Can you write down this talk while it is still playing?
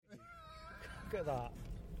Look at that.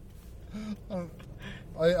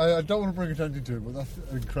 I don't want to bring attention to it, but that's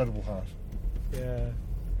an incredible hat. Yeah.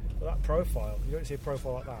 Well, that profile. You don't see a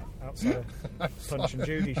profile like that outside a Punch and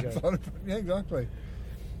Judy show. Yeah, exactly.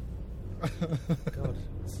 God,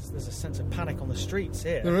 there's a sense of panic on the streets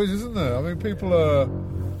here. There is, isn't there? I mean, people are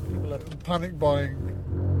panic buying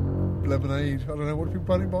lemonade. I don't know, what do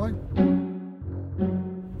people panic buying?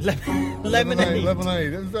 Lemonade.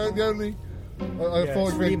 Lemonade. It was the only... I thought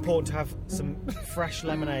it's really important to have some fresh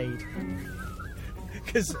lemonade.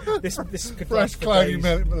 Because this could fresh cloudy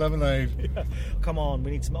lemonade. Yeah. Come on,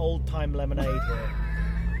 we need some old time lemonade here.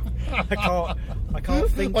 I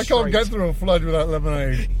can't think. I can't get through a flood without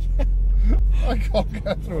lemonade. I can't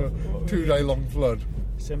get through a 2-day long flood.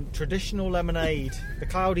 Some traditional lemonade, the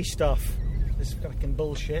cloudy stuff. This fucking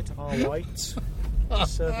bullshit. Our whites.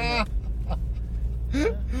 Serving up.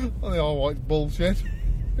 Yeah. Well, the all white bullshit.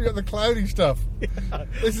 You got the cloudy stuff. Yeah.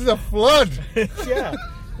 This is a flood. Yeah.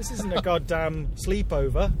 This isn't a goddamn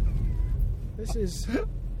sleepover. This is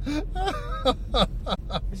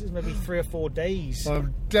maybe 3 or 4 days.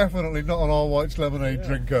 I'm definitely not an all whites lemonade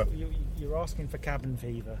drinker. You're asking for cabin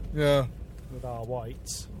fever. Yeah. With our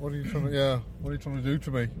whites. What are you trying to do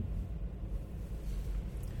to me?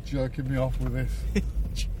 Jerking me off with this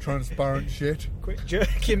transparent shit. Quit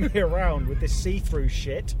jerking me around with this see-through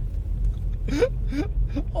shit. I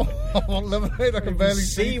want lemonade I can barely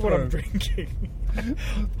see what I'm drinking.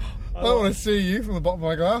 I don't want to see you from the bottom of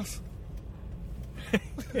my glass.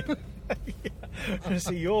 Yeah. I want to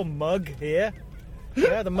see your mug here.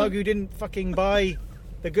 Yeah, the mug who didn't fucking buy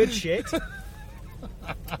the good shit. To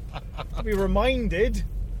be reminded.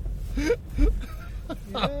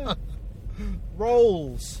 Yeah.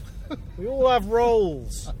 Rolls. We all have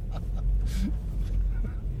rolls.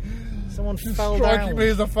 Someone fell down. Striking me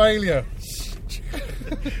as a failure.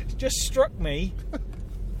 It just struck me.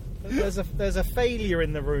 There's a failure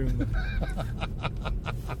in the room.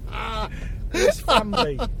 This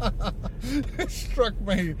family. It struck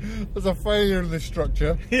me as a failure in this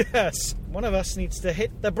structure. Yes. One of us needs to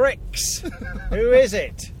hit the bricks. Who is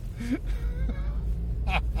it?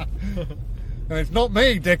 And it's not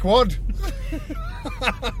me, dickwad.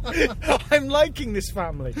 I'm liking this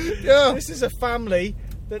family. Yeah. This is a family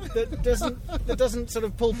that doesn't sort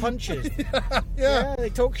of pull punches. Yeah. They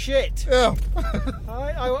talk shit. Yeah.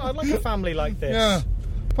 I like a family like this. Yeah.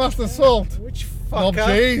 Pass the salt. Which Knob fucker?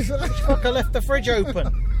 cheese. Which fucker left the fridge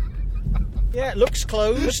open? Yeah, it looks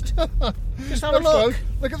closed. Just have a look.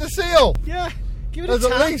 Look at the seal. Yeah. Give it There's a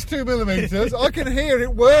tap. at least 2 millimetres. I can hear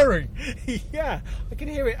it whirring. Yeah, I can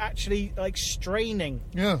hear it actually like straining.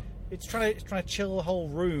 Yeah. It's trying to chill the whole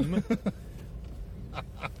room.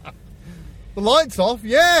 The light's off,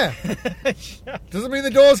 yeah. Doesn't mean the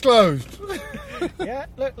door's closed. Yeah,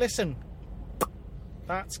 look, listen.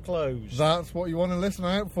 That's closed. That's what you want to listen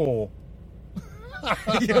out for.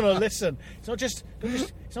 You want to listen. It's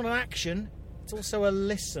not an action. It's also a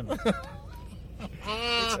listen.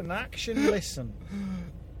 It's an action listen.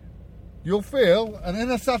 You'll feel an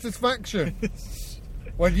inner satisfaction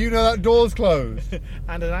when you know that door's closed.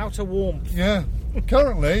 And an outer warmth. Yeah.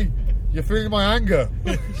 Currently, you're feeling my anger.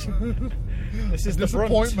 This is the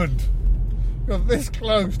disappointment. You're this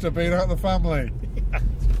close to being out of the family.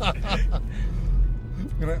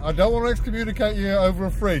 I don't want to excommunicate you over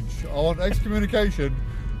a fridge. I want excommunication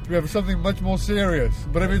to be over something much more serious.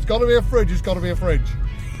 But if it's got to be a fridge, it's got to be a fridge.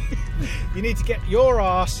 You need to get your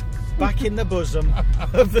arse back in the bosom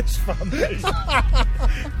of this family. At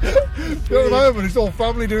the moment, it's all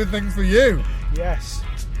family doing things for you. Yes.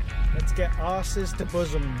 Let's get arses to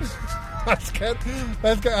bosoms. Let's get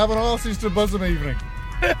have an arses to bosom evening.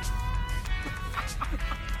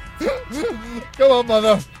 Come on,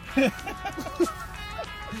 mother.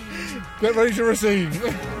 Get ready to receive.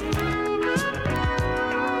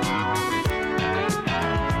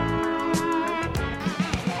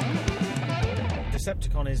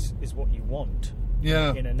 Decepticon is what you want.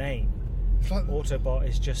 Yeah. In a name. Like, Autobot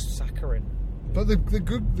is just saccharine. But the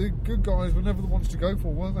good guys were never the ones to go for,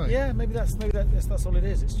 weren't they? Yeah, maybe that's all it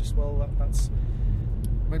is. It's just that's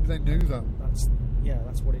maybe they knew that.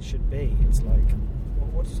 That's what it should be. It's like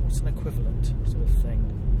what's an equivalent sort of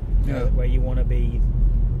thing? Yeah. Where you want to be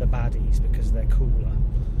the baddies because they're cooler.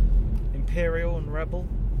 Imperial and Rebel.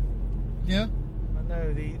 Yeah. I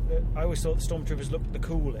know I always thought the Stormtroopers looked the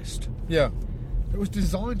coolest. Yeah. It was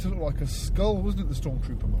designed to look like a skull, wasn't it? The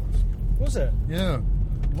Stormtrooper mask. Was it? Yeah.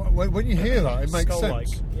 When you hear that, it makes Skull-like.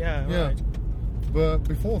 sense. Yeah. Right. But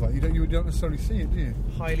before that, you don't necessarily see it, do you?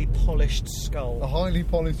 Highly polished skull. A highly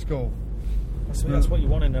polished skull. That's what you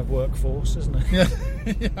want in a workforce, isn't it? Yeah.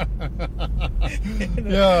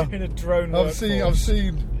 Yeah. In a drone workforce. I've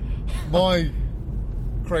seen my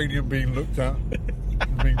cranium being looked at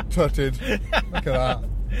and being tutted. Look at that.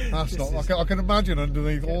 That's not. I can imagine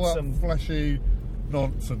underneath all that fleshy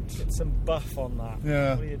nonsense. Get some buff on that.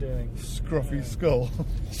 Yeah. What are you doing? Scruffy skull.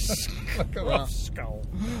 Look at that. Skull.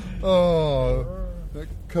 Oh, they're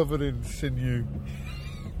covered in sinew.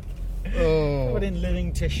 Oh. Covered in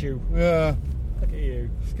living tissue. Yeah. Look at you.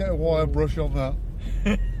 Let's get a wire brush on that.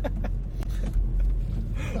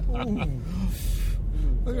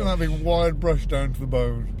 Look at that being wired brush down to the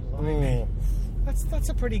bone. Oh. That's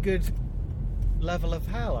a pretty good level of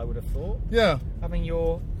hell, I would have thought. Yeah. Having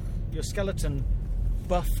your skeleton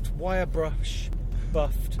buffed, wire brush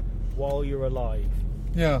buffed while you're alive.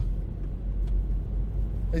 Yeah.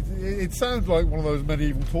 It sounds like one of those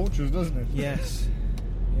medieval tortures, doesn't it? Yes.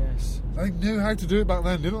 Yes. They knew how to do it back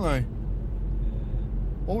then, didn't they?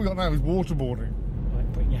 All we got now is waterboarding.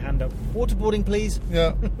 Like putting your hand up. Waterboarding, please.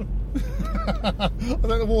 Yeah. I think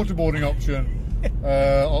the waterboarding option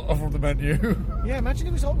from the menu. Yeah, imagine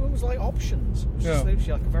it was like options. It was just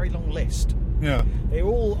literally like a very long list. Yeah. They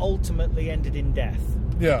all ultimately ended in death.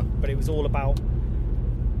 Yeah. But it was all about...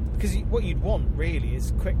 Because what you'd want, really,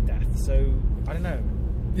 is quick death. So, I don't know.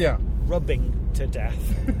 Yeah. Rubbing to death.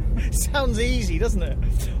 Sounds easy, doesn't it?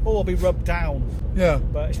 Or I'll be rubbed down. Yeah.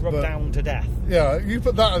 But it's rubbed down to death. Yeah, you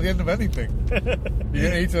put that at the end of anything. You're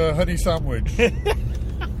going to eat a honey sandwich.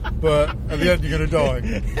 But at the end you're going to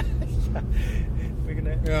die. We're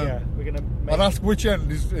gonna make... I'd ask which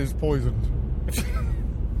end is poisoned.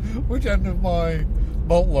 Which end of my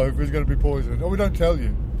malt-loaf is going to be poisoned? Oh, we don't tell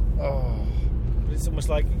you. Oh. It's almost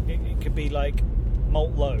like it could be like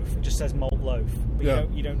malt-loaf. It just says malt-loaf,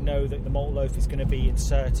 but you don't know that the malt-loaf is going to be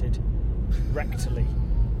inserted rectally.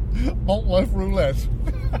 Malt-loaf roulette.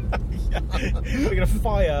 We're going to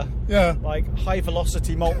fire like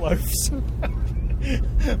high-velocity malt-loafs.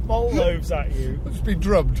 Malt-loaves at you. It'll just be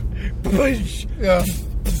drubbed. Yeah.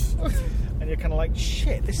 And you're kind of like,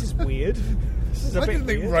 shit, this is weird. This is a I bit didn't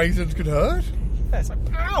think weird. raisins could hurt. Yeah, it's like,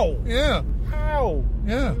 ow! Yeah. Ow!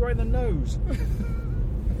 Yeah. Right in the nose.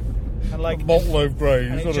 And like malt-loaf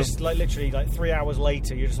braise. And it's just like literally like 3 hours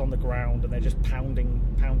later, you're just on the ground and they're just pounding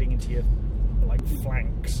into your like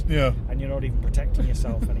flanks. Yeah. And you're not even protecting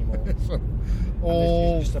yourself anymore.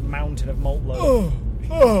 It's just a mountain of malt-loaf.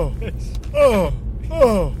 Oh!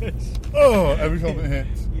 Every time it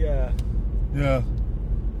hits. Yeah. Yeah.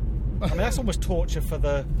 I mean, that's almost torture for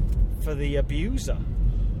the abuser.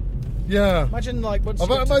 Yeah. Imagine like once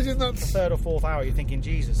imagine that's the third or fourth hour, you're thinking,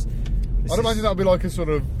 Jesus. I'd imagine that would be like a sort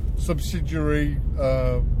of subsidiary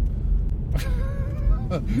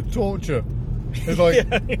torture. It's like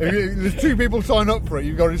if there's two people sign up for it,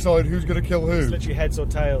 you've got to decide who's going to kill who. It's literally heads or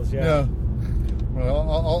tails. Yeah. Well,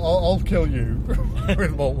 I'll kill you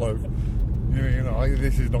with malt-loaf. You know,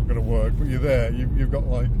 this is not going to work. But you're there. You've got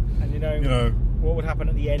like. And you know what would happen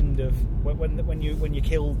at the end of when you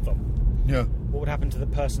killed them. Yeah. What would happen to the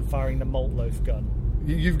person firing the malt-loaf gun?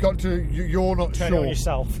 You've got to. You're not Turn sure. it on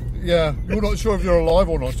yourself. Yeah. You're not sure if you're alive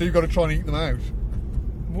or not, so you've got to try and eat them out.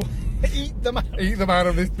 Eat them out. Eat them out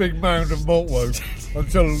of this big mound of malt-loaf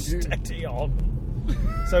until. Steady on.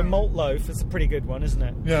 So malt-loaf is a pretty good one, isn't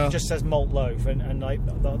it? Yeah. It just says malt-loaf, and like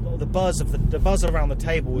the buzz of the buzz around the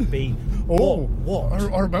table would be. What?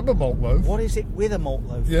 I remember malt-loaf. What is it with a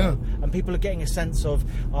malt-loaf? Yeah. Though? And people are getting a sense of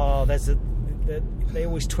they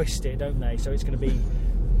always twist it, don't they? So it's going to be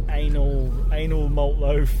anal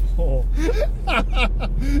malt-loaf or.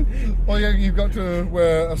 Well, yeah, you've got to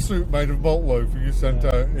wear a suit made of malt-loaf and you're sent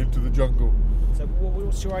out into the jungle. So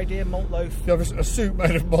what's your idea, malt-loaf? You have a suit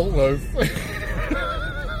made of malt-loaf.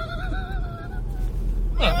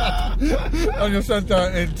 And you're sent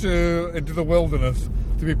out into the wilderness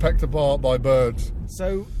to be pecked apart by birds.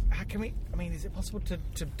 So how can we? I mean, is it possible to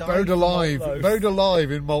die? Buried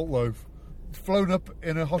alive in malt-loaf. Flown up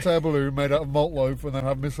in a hot air balloon made out of malt-loaf and then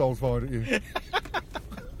have missiles fired at you.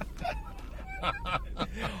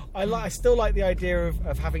 I still like the idea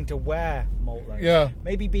of having to wear malt-loaf. Yeah.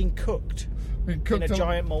 Maybe being cooked in a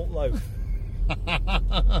giant malt-loaf.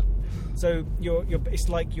 So it's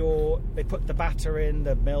like they put the batter in,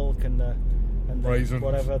 the milk and the raisins,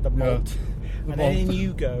 whatever, the malt. Yeah. And then in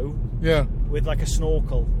you go with like a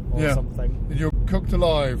snorkel or something. And you're cooked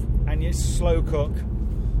alive. And you slow cook.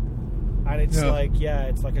 And it's like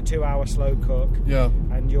a 2 hour slow cook. Yeah.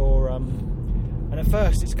 And you're and at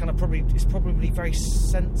first it's probably very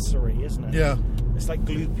sensory, isn't it? Yeah. It's like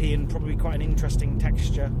gloopy and probably quite an interesting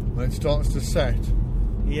texture. And it starts to set.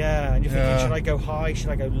 Yeah, and you're thinking, should I go high? Should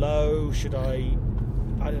I go low? Should I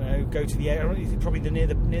don't know, go to the air? Probably near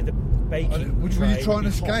the baking. Were you trying to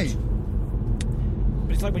escape?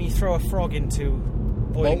 But it's like when you throw a frog into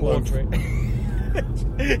boiling water.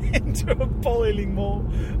 into a boiling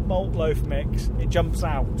malt-loaf mix, it jumps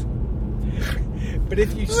out. But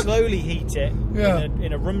if you slowly heat it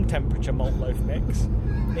in a room temperature malt-loaf mix,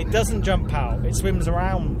 it doesn't jump out. It swims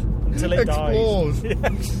around until it dies.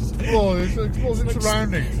 Explores its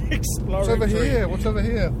surroundings. Exploratory. What's over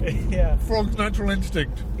here? Yeah. Frog's natural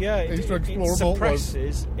instinct. Yeah, it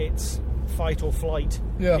suppresses its fight or flight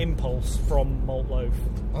impulse from malt-loaf.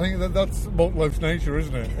 I think that's malt-loaf's nature,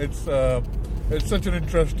 isn't it? It's such an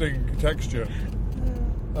interesting texture.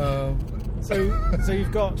 So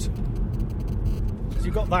you've got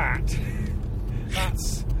that.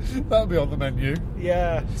 That'll be on the menu.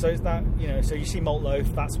 Yeah. So it's that, so you see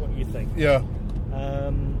malt-loaf, that's what you think. Yeah.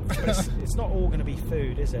 But it's not all going to be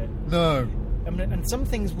food, is it? No. And some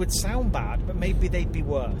things would sound bad, but maybe they'd be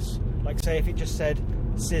worse. Like, say, if it just said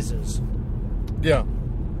scissors. Yeah.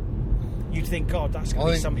 You'd think, God, that's going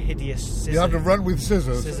to be some hideous scissors. You have to run with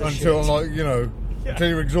scissors until, until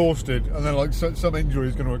you're exhausted, and then, some injury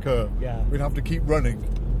is going to occur. Yeah. We'd have to keep running.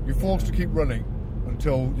 You're forced to keep running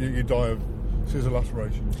until you die of scissor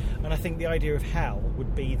laceration. And I think the idea of hell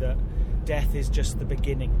would be that death is just the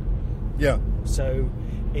beginning. Yeah. So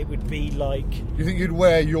it would be like... You think you'd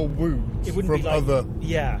wear your wounds from other...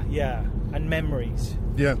 Yeah, and memories.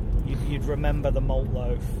 Yeah. You'd remember the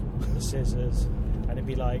malt-loaf, the scissors, and it'd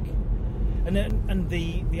be like... And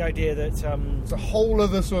the idea that... it's a whole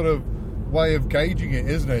other sort of way of gauging it,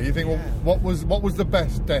 isn't it? You think, well, what was the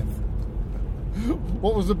best death?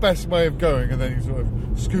 What was the best way of going? And then you sort of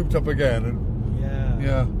scooped up again. And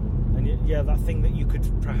that thing that you could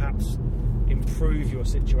perhaps improve your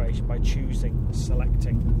situation by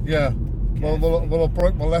selecting. Yeah. Well, I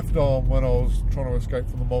broke my left arm when I was trying to escape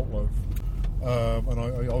from the malt-loaf. And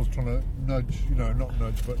I was trying to nudge, not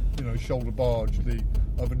nudge, but, shoulder barge the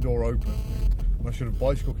oven door open. And I should have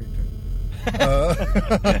bicycle kicked it.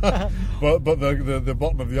 But the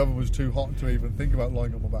bottom of the oven was too hot to even think about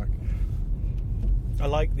lying on my back. I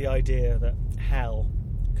like the idea that hell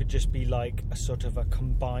could just be like a sort of a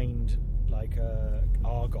combined, like a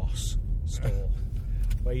Argos store,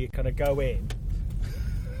 where you kind of go in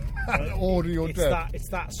and order your death. It's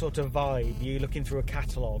that sort of vibe. You're looking through a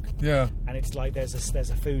catalogue, and it's like there's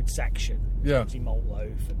a food section,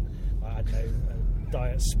 malt-loaf, and I don't know, a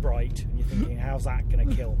Diet Sprite, and you're thinking, how's that going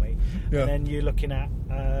to kill me? And then you're looking at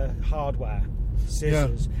hardware.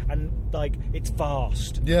 Scissors, and it's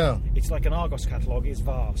vast. Yeah, it's like an Argos catalogue. It's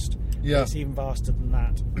vast. Yeah, it's even vaster than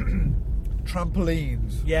that.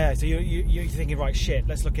 Trampolines. Yeah, so you're thinking, right, shit.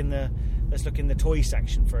 Let's look in the toy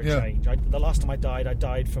section for a change. The last time I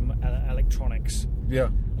died from electronics. Yeah,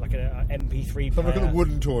 like an MP3 player. So look at the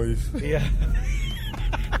wooden toys. Yeah.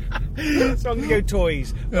 So I'm going to go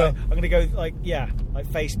toys. Yeah. I'm going to go like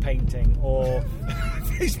face painting or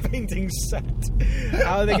face painting set.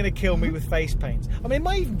 How are they going to kill me with face paints? I mean, it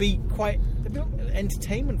might even be quite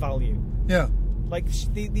entertainment value. Yeah. Like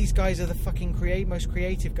these guys are the fucking most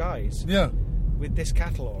creative guys. Yeah. With this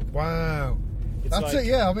catalogue. Wow. That's it.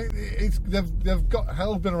 Yeah. I mean, they've got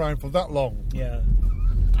hell's been around for that long. Yeah.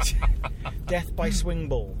 Death by swing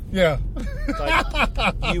ball. Yeah. Like,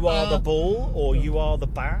 you are the ball, or you are the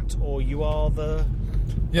bat, or you are the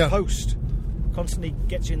post. Constantly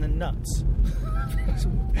gets you in the nuts.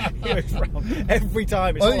 Every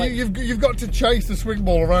time. It's you've got to chase the swing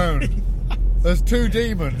ball around. There's two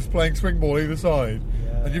demons playing swing ball either side,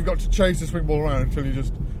 and you've got to chase the swing ball around until you're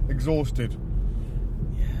just exhausted.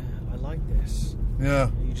 Yeah, I like this. Yeah.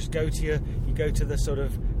 You just go to the sort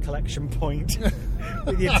of collection point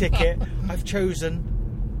with your ticket. I've chosen.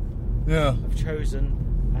 Yeah.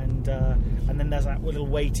 And then there's that little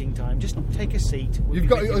waiting time. Just take a seat. You've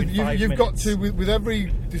got to with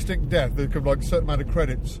every distinct death. There could be a certain amount of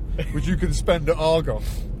credits which you can spend at Argos.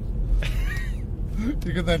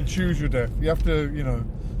 You can then choose your death. You have to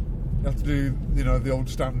do the old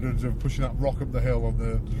standards of pushing that rock up the hill on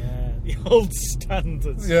the old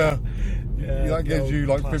standards. Yeah. That gives you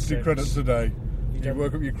like classics. 50 credits a day. You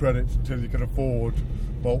work up your credits until you can afford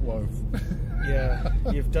malt-loaf. Yeah,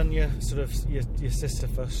 you've done your sort of your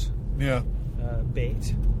Sisyphus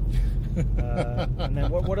bit, and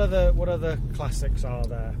then what other classics are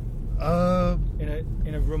there?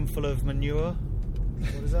 In a room full of manure.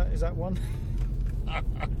 What is that? Is that one?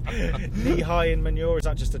 Knee high in manure. Is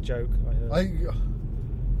that just a joke?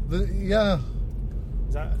 Yeah.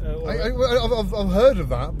 Is that? I've heard of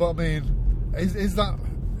that, but I mean, is that?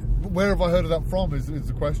 Where have I heard of that from? Is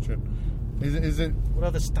the question? Is it? What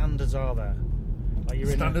other standards are there? Like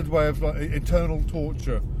standard way of like eternal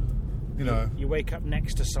torture. You wake up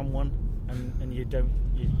next to someone and you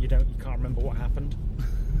can't remember what happened.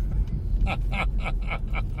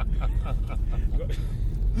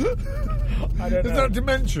 I don't know. Is that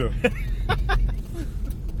dementia?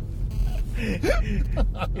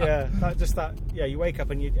 Yeah, you wake up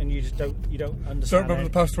and you just don't understand. Don't remember the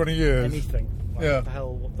past 20 years. Anything. Like Yeah. What the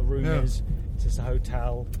hell? What the room is? Is this a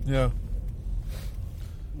hotel? Yeah.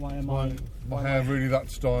 Why am my hair really that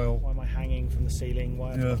style? Why am I hanging from the ceiling?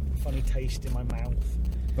 Why have I got a funny taste in my mouth?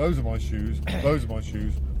 Those are my shoes. Those are my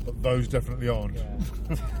shoes. But those definitely aren't.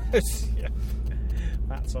 Yeah.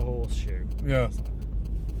 That's a horseshoe. Yeah.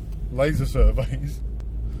 Laser surveys.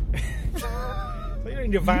 But you don't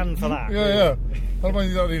need a van for that. Yeah. How about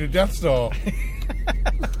you don't need a Death Star?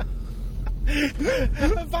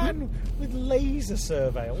 A van with laser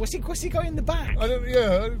survey. What's he got in the back?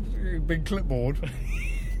 Big clipboard.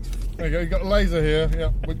 There you go. You got a laser here. Yeah.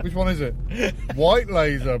 Which one is it? White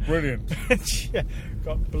laser. Brilliant. Yeah.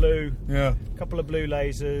 Got blue. Yeah. A couple of blue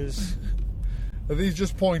lasers. Are these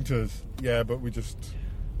just pointers? Yeah, but we just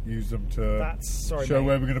use them to show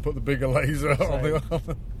where we're going to put the bigger laser on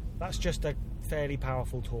the. That's just a fairly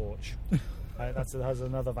powerful torch. Has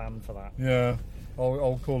another van for that. Yeah.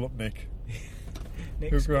 I'll call up Nick.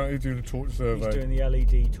 Who's doing a torch survey? He's doing the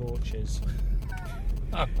LED torches.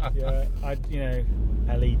 Yeah,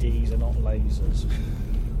 LEDs are not lasers.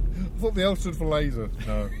 I thought the L stood for laser.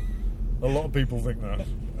 No. A lot of people think that.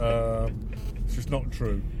 It's just not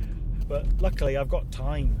true. But luckily I've got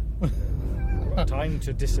time. I've got time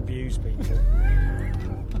to disabuse people.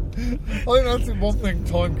 I think that's the one thing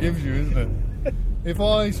time gives you, isn't it? If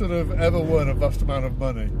I sort of ever won a vast amount of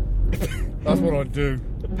money, that's what I'd do.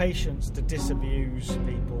 The patience to disabuse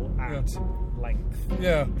people at length.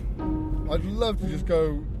 Yeah. I'd love to just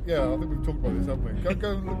go, I think we've talked about this, haven't we?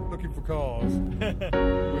 Go looking for cars with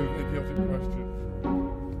idiotic questions.